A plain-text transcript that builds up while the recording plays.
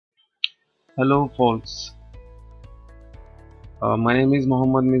Hello folks, my name is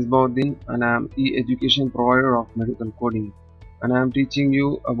Mohammad Misbauddin and I am e-education provider of medical coding, and I am teaching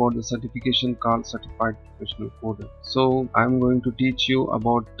you about the certification called Certified Professional Coder. So I am going to teach you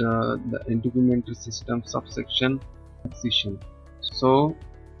about the Integumentary system subsection Excision. So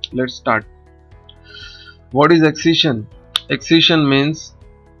let's start. What is Excision? Excision means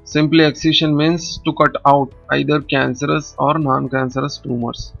to cut out either cancerous or non-cancerous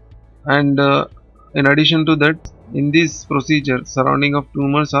tumors, and in addition to that, in this procedure surrounding of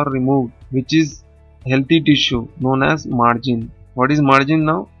tumors are removed, which is healthy tissue known as margin. What is margin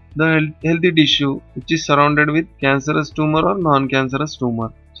now? The healthy tissue which is surrounded with cancerous tumor or non-cancerous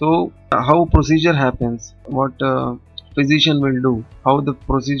tumor. So how procedure happens, what physician will do, how the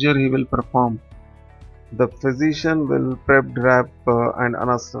procedure he will perform. The physician will prep, wrap and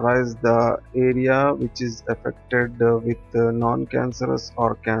anesthetize the area which is affected with non-cancerous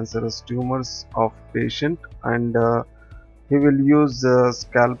or cancerous tumors of patient, and he will use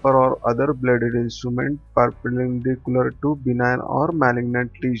scalpel or other bladed instrument perpendicular to benign or malignant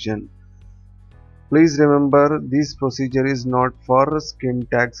lesion. Please remember, this procedure is not for skin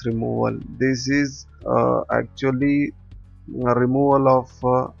tags removal. This is actually removal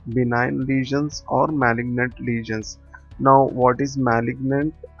of benign lesions or malignant lesions. Now, what is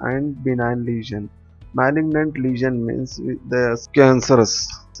malignant and benign lesion? Malignant lesion means the cancerous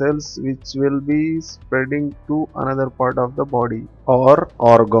cells which will be spreading to another part of the body or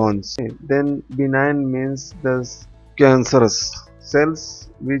organs. Then benign means the cancerous cells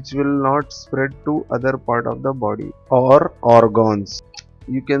which will not spread to other part of the body or organs.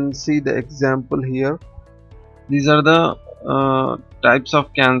 You can see the example here. These are the types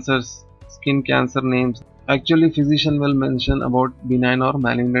of cancers, skin cancer names. Actually, physician will mention about benign or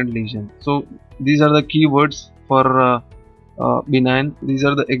malignant lesion. So these are the keywords for benign. These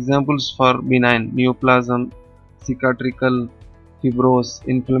are the examples for benign: neoplasm, cicatricial, fibrous,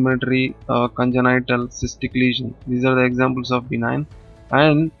 inflammatory, congenital, cystic lesion. These are the examples of benign.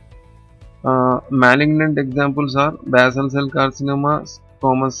 And malignant examples are basal cell carcinoma,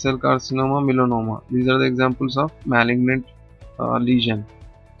 squamous cell carcinoma, melanoma. These are the examples of malignant lesion.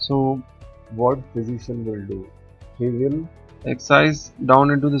 So what physician will do? He will excise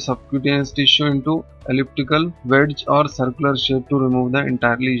down into the subcutaneous tissue into elliptical, wedge or circular shape to remove the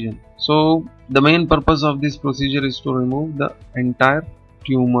entire lesion. So the main purpose of this procedure is to remove the entire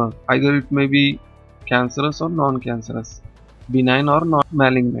tumor. Either it may be cancerous or non-cancerous, benign or not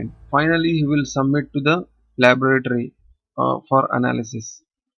malignant. Finally, he will submit to the laboratory for analysis,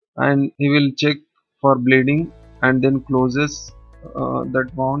 and he will check for bleeding and then closes that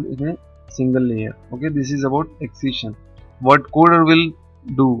wound in a single layer. Okay, this is about excision. What coder will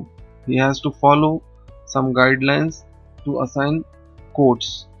do? He has to follow some guidelines to assign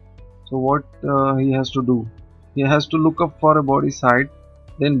codes. So what he has to do? He has to look up for a body site,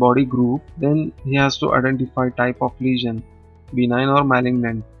 then body group, then he has to identify type of lesion, benign or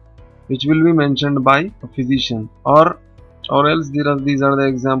malignant, which will be mentioned by a physician, or else these are the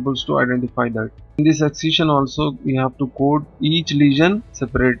examples to identify that. In this excision also we have to code each lesion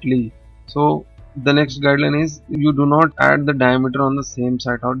separately. So the next guideline is you do not add the diameter on the same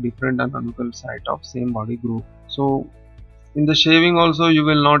site or different anatomical site of same body group. So in the shaving also you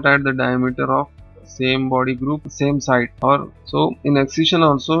will not add the diameter of same body group, same site, or so in excision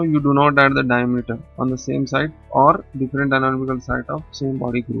also you do not add the diameter on the same site or different anatomical site of same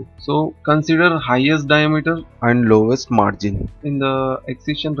body group. So consider highest diameter and lowest margin. In the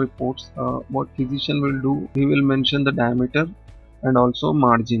excision reports, what physician will do, he will mention the diameter and also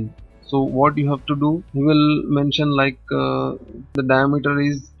margin. So what you have to do, he will mention like the diameter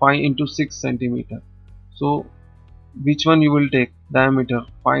is 5 into 6 centimeter. So which one you will take? Diameter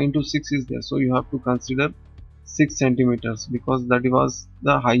 5 into 6 is there, so you have to consider 6 centimeters because that was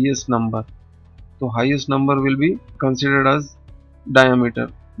the highest number. So highest number will be considered as diameter.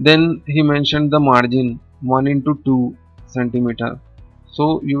 Then he mentioned the margin 1 into 2 centimeter.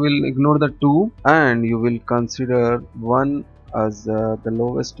 So you will ignore the 2 and you will consider 1 as the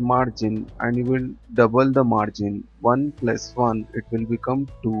lowest margin, and you will double the margin. 1 plus 1, it will become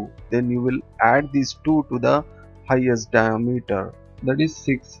 2. Then you will add these 2 to the highest diameter, that is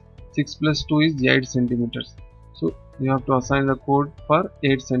 6. 6 plus 2 is 8 centimeters. So you have to assign the code for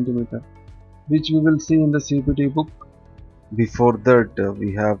 8 centimeter, which we will see in the CPT book. Before that,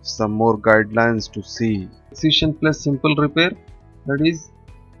 we have some more guidelines to see. Excision plus simple repair, that is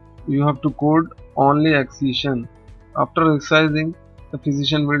you have to code only excision. After excising, the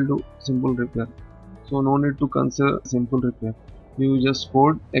physician will do simple repair. So no need to consider simple repair. You just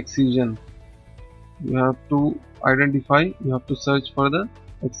code excision. You have to identify, you have to search for the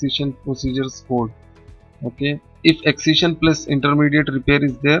excision procedures code. Okay, if excision plus intermediate repair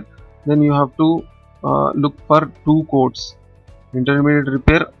is there, then you have to look for two codes, intermediate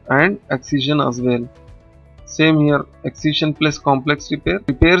repair and excision as well. Same here, excision plus complex repair.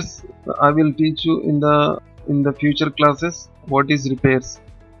 Repairs I will teach you in the future classes what is repairs.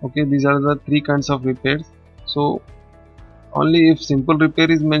 Okay, these are the three kinds of repairs. So only if simple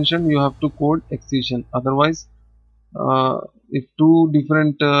repair is mentioned you have to code excision. Otherwise, if two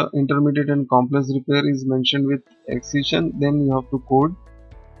different intermediate and complex repair is mentioned with excision, then you have to code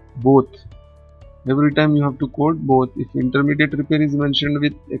both. Every time you have to code both. If intermediate repair is mentioned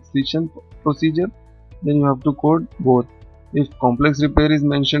with excision procedure, then you have to code both. If complex repair is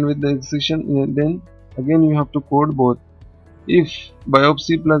mentioned with the excision, then again you have to code both. If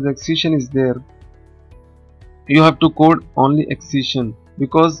biopsy plus excision is there, you have to code only excision,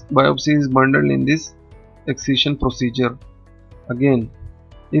 because biopsy is bundled in this excision procedure. Again,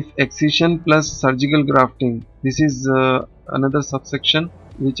 if excision plus surgical grafting, this is another subsection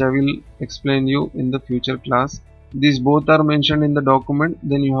which I will explain you in the future class. These both are mentioned in the document,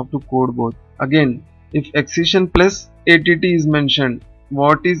 then you have to code both. Again, if excision plus ATT is mentioned,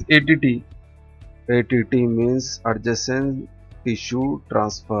 what is ATT? ATT means adjacent tissue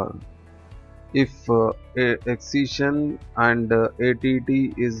transfer. If excision and ATT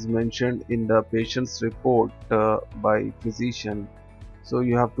is mentioned in the patient's report by physician, so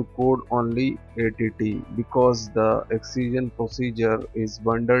you have to code only ATT, because the excision procedure is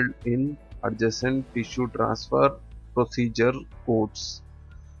bundled in adjacent tissue transfer procedure codes.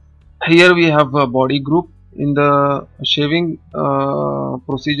 Here we have a body group. In the shaving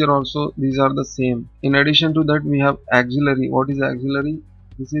procedure also these are the same. In addition to that we have axillary. What is axillary?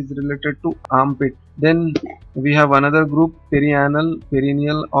 This is related to armpit. Then we have another group, perianal,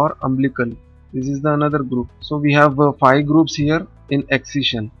 perineal or umbilical. This is the another group. So we have 5 groups here in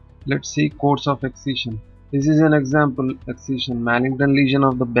excision. Let's see codes of excision. This is an example excision. Malignant lesion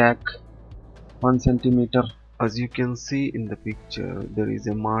of the back, 1 centimeter. As you can see in the picture, there is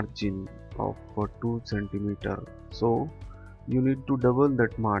a margin of 2 centimeter. So you need to double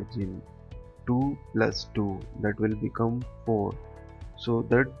that margin. 2 plus 2, that will become 4. So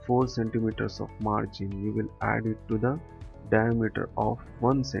that 4 centimeters of margin, you will add it to the diameter of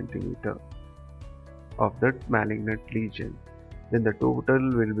 1 centimeter of that malignant lesion. Then the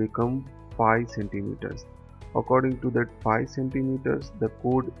total will become 5 centimeters. According to that 5 centimeters, the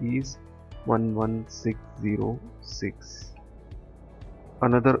code is 11606.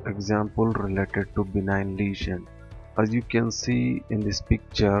 Another example related to benign lesion. As you can see in this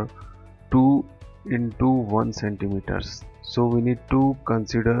picture, 2 into 1 centimeters. So we need to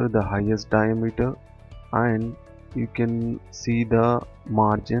consider the highest diameter, and you can see the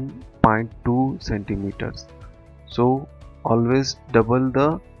margin 0.2 centimeters. So always double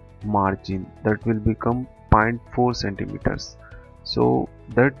the margin, that will become 0.4 centimeters. So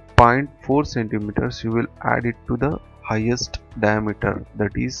that 0.4 centimeters you will add it to the highest diameter,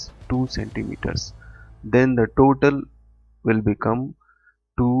 that is 2 centimeters. Then the total will become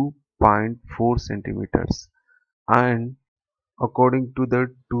 2.4 centimeters. And according to the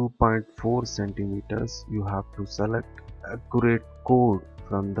 2.4 centimeters, you have to select accurate code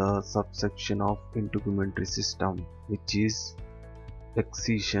from the subsection of integumentary system, which is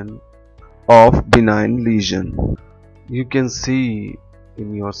excision of benign lesion. You can see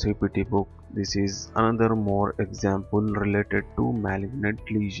in your CPT book, this is another more example related to malignant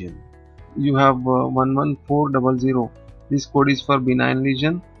lesion. You have 11400. This code is for benign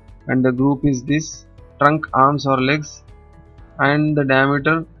lesion, and the group is this: trunk, arms or legs, and the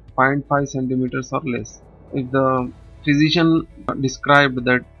diameter 0.5 centimeters or less. If the physician described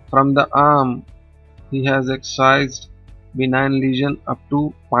that from the arm he has excised benign lesion up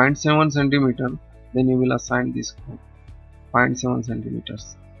to 0.7 centimeter, then you will assign this code 0.7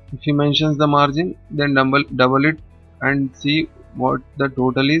 centimeters. If he mentions the margin, then double it and see what the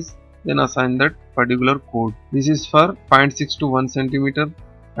total is, then assign that particular code. This is for 0.6 to 1 centimeter,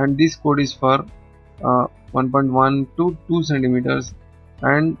 and this code is for 1.1 to 2 centimeters,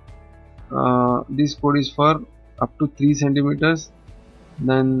 and this code is for up to 3 centimeters.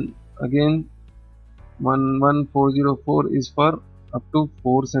 Then again 11404 is for up to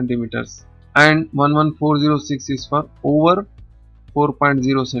 4 centimeters, and 11406 is for over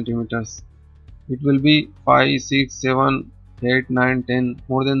 4.0 centimeters. It will be 5, 6, 7, 8, 9, 10,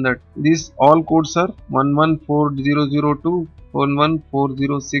 more than that. These all codes are 114002,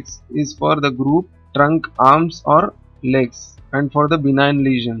 11406 is for the group trunk, arms or legs, and for the benign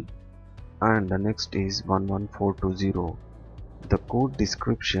lesion. And the next is 11420. The code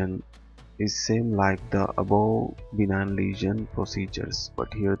description is same like the above benign lesion procedures, but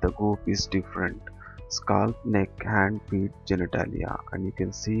here the group is different: scalp, neck, hand, feet, genitalia. And you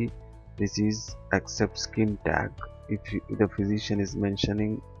can see this is except skin tag. If the physician is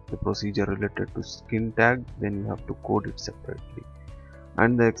mentioning the procedure related to skin tag, then you have to code it separately.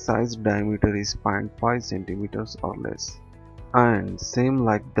 And the excised diameter is 0.5 centimeters or less. And same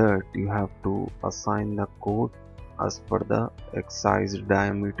like that, you have to assign the code as per the excised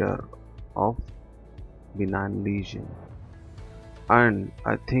diameter of benign lesion. And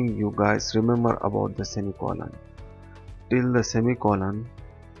I think you guys remember about the semicolon. Till the semicolon,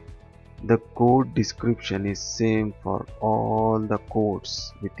 the code description is same for all the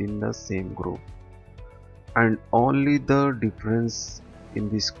codes within the same group, and only the difference in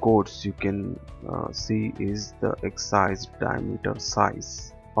these codes you can see is the excised diameter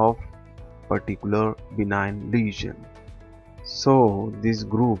size of particular benign lesion. So this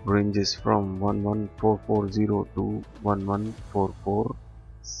group ranges from 11440 to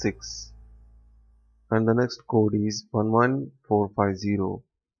 11446, and the next code is 11450.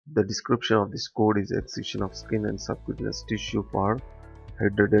 The description of this code is excision of skin and subcutaneous tissue for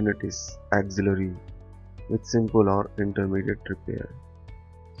heterodynamics axillary with simple or intermediate repair.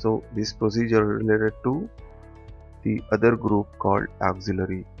 So this procedure related to the other group called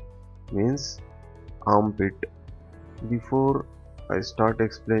axillary, means armpit. Before I start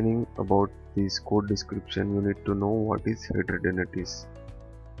explaining about this code description, you need to know what is heterodynamics.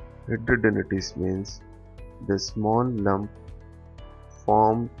 Heterodynamics means the small lump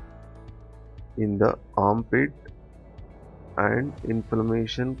formed in the armpit and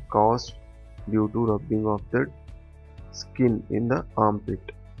inflammation caused due to rubbing of the skin in the armpit.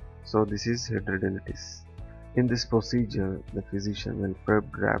 So this is heterodynamics. In this procedure, the physician will prep,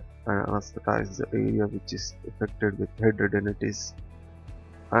 wrap and anesthetize the area which is affected with heterodynamics,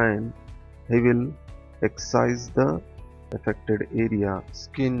 and he will excise the affected area,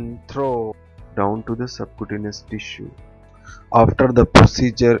 skin, throat, down to the subcutaneous tissue. After the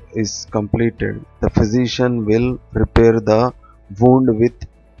procedure is completed, the physician will repair the wound with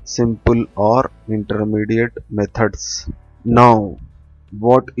simple or intermediate methods. Now,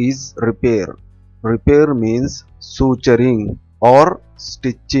 what is repair? Repair means suturing or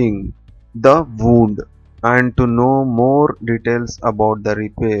stitching the wound. And to know more details about the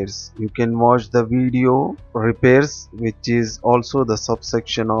repairs, you can watch the video repairs, which is also the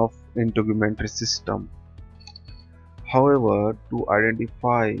subsection of integumentary system. However, to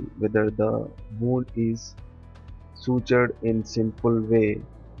identify whether the wound is sutured in simple way,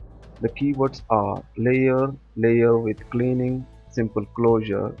 the keywords are layer, layer with cleaning, simple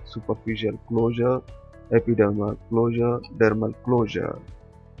closure, superficial closure, epidermal closure, dermal closure.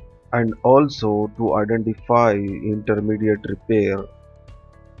 And also to identify intermediate repair,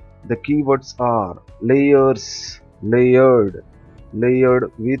 the keywords are layers, layered, layered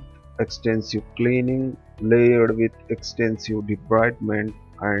with extensive cleaning, layered with extensive debridement,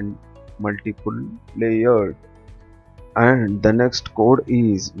 and multiple layered. And the next code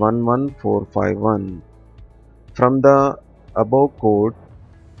is 11451. From the above code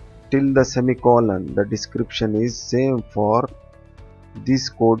till the semicolon, the description is same for this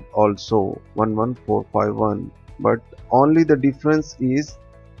code also, 11451, but only the difference is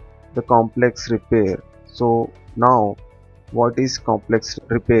the complex repair. So now, what is complex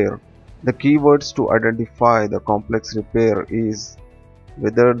repair? The keywords to identify the complex repair is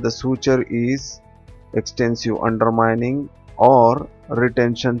whether the suture is extensive undermining or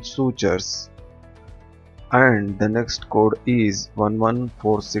retention sutures. And the next code is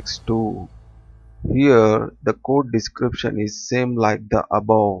 11462. Here the code description is same like the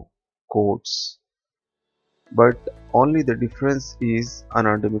above codes, but only the difference is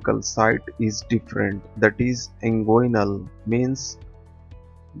anatomical site is different. That is, inguinal means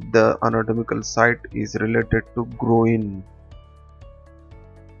the anatomical site is related to groin.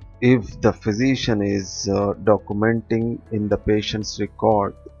 If the physician is documenting in the patient's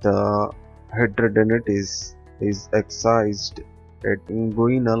record the heterodynamics is excised at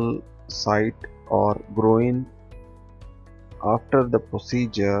inguinal site or groin, after the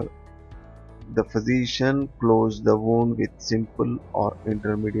procedure, the physician closed the wound with simple or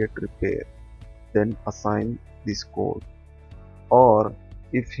intermediate repair, then assign this code. Or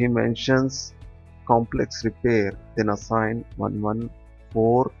if he mentions complex repair, then assign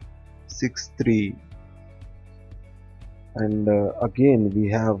 11463. And again we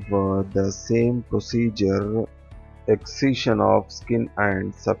have the same procedure, excision of skin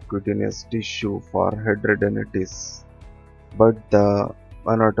and subcutaneous tissue for heterodynamics, but the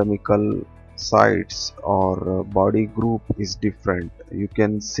anatomical sides or body group is different. You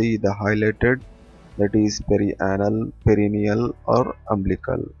can see the highlighted, that is perianal, perineal or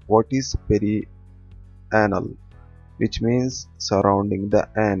umbilical. What is perianal? Which means surrounding the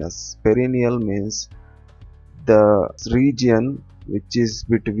anus. Perineal means the region which is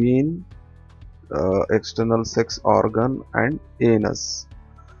between external sex organ and anus.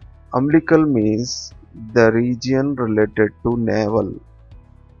 Umbilical means the region related to navel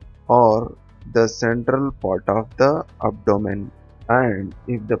or the central part of the abdomen. And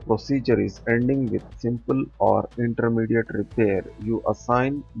if the procedure is ending with simple or intermediate repair, you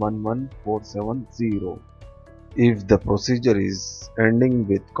assign 11470. If the procedure is ending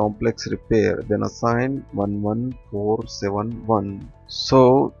with complex repair, then assign 11471.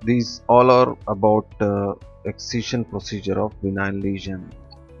 So these all are about excision procedure of benign lesion.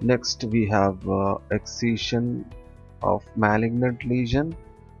 Next we have excision of malignant lesion.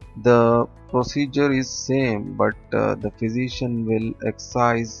 The procedure is same, but the physician will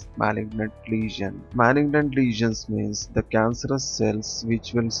excise malignant lesion. Malignant lesions means the cancerous cells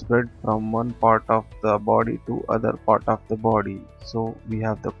which will spread from one part of the body to other part of the body. So we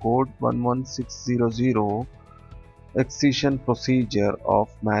have the code 11600, excision procedure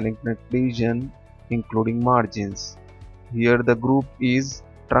of malignant lesion including margins. Here the group is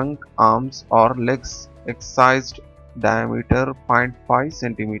trunk, arms or legs, excised diameter 0.5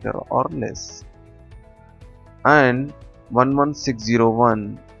 cm or less. And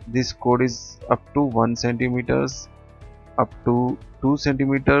 11601, this code is up to 1 cm, up to 2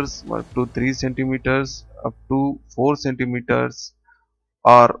 cm, up to 3 cm, up to 4 cm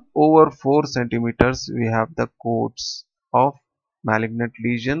or over 4 cm. We have the codes of malignant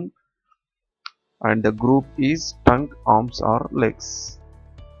lesion and the group is trunk, arms or legs.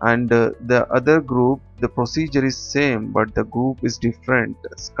 And the other group, the procedure is same but the group is different: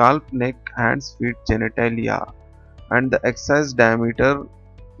 scalp, neck, hands, feet, genitalia. And the excised diameter,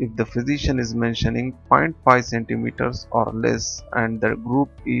 if the physician is mentioning 0.5 centimeters or less, and the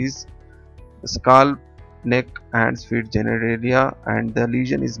group is scalp, neck, hands, feet, genitalia, and the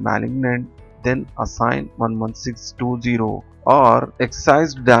lesion is malignant, then assign 11620. Or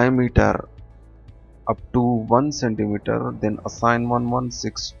excised diameter up to 1 centimeter, then assign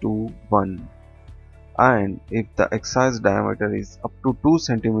 11621. And if the excised diameter is up to 2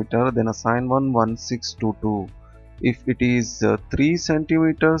 centimeter, then assign 11622. If it is 3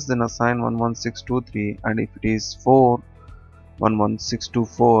 centimeters, then assign 11623. And if it is 4,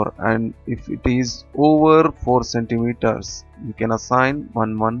 11624. And if it is over 4 centimeters, you can assign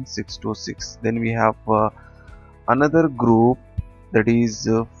 11626. Then we have another group, that is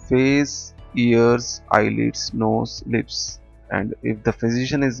face, ears, eyelids, nose, lips. And if the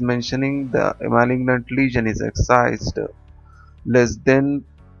physician is mentioning the malignant lesion is excised less than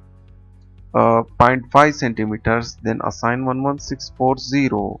 0.5 centimeters, then assign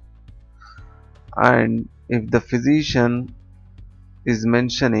 11640. And if the physician is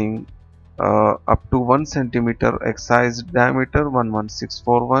mentioning up to 1 centimeter excised diameter,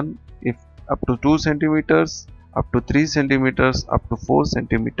 11641. If up to 2 centimeters, up to 3 centimeters, up to 4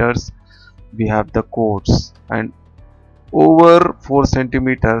 centimeters, we have the codes. And over 4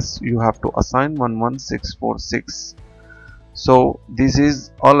 centimeters you have to assign 11646. So this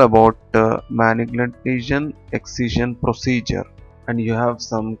is all about malignant lesion excision procedure. And you have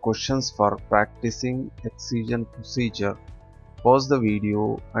some questions for practicing excision procedure. Pause the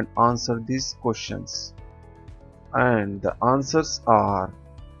video and answer these questions. And the answers are,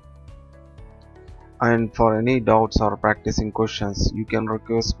 and for any doubts or practicing questions, you can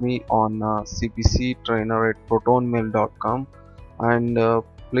request me on cpctrainer@protonmail.com. And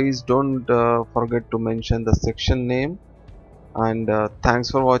please don't forget to mention the section name. And thanks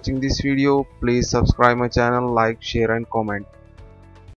for watching this video. Please subscribe my channel, like, share and comment.